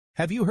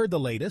Have you heard the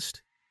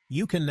latest?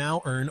 You can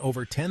now earn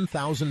over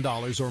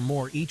 $10,000 or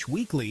more each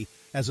weekly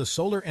as a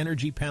solar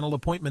energy panel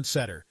appointment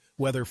setter,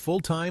 whether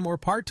full-time or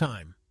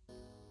part-time.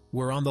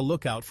 We're on the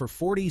lookout for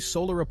 40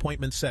 solar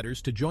appointment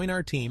setters to join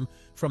our team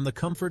from the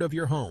comfort of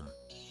your home.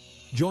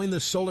 Join the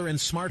solar and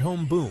smart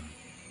home boom.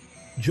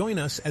 Join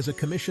us as a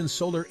commissioned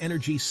solar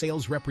energy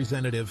sales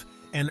representative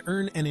and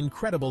earn an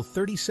incredible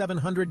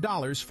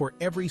 $3,700 for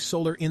every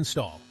solar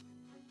install.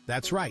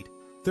 That's right,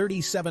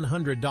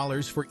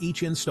 $3,700 for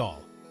each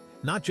install.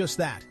 Not just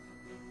that,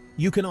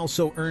 you can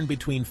also earn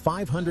between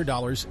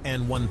 $500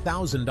 and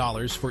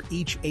 $1,000 for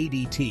each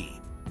ADT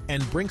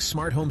and Brinks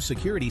smart home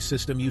security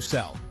system you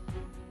sell.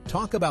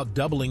 Talk about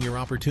doubling your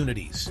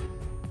opportunities.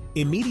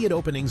 Immediate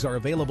openings are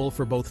available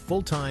for both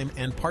full-time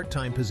and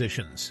part-time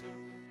positions.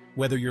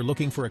 Whether you're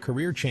looking for a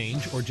career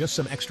change or just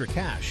some extra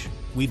cash,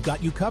 we've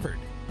got you covered.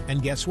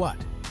 And guess what?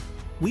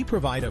 We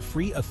provide a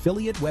free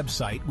affiliate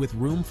website with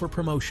room for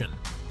promotion.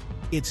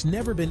 It's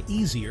never been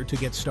easier to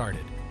get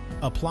started.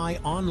 Apply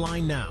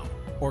online now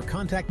or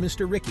contact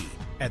Mr. Ricky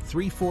at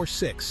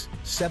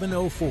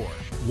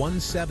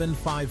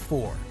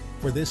 346-704-1754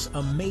 for this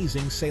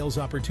amazing sales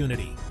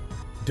opportunity.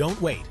 Don't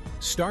wait.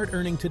 Start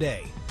earning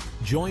today.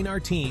 Join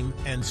our team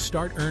and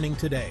start earning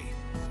today.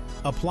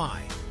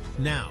 Apply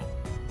now.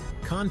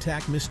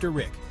 Contact Mr.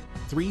 Rick,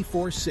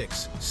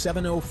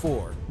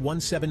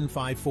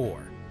 346-704-1754.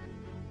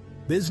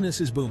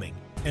 Business is booming,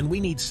 and we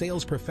need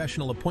sales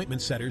professional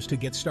appointment setters to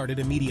get started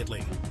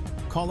immediately.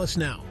 Call us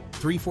now,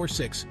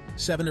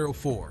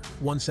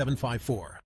 346-704-1754.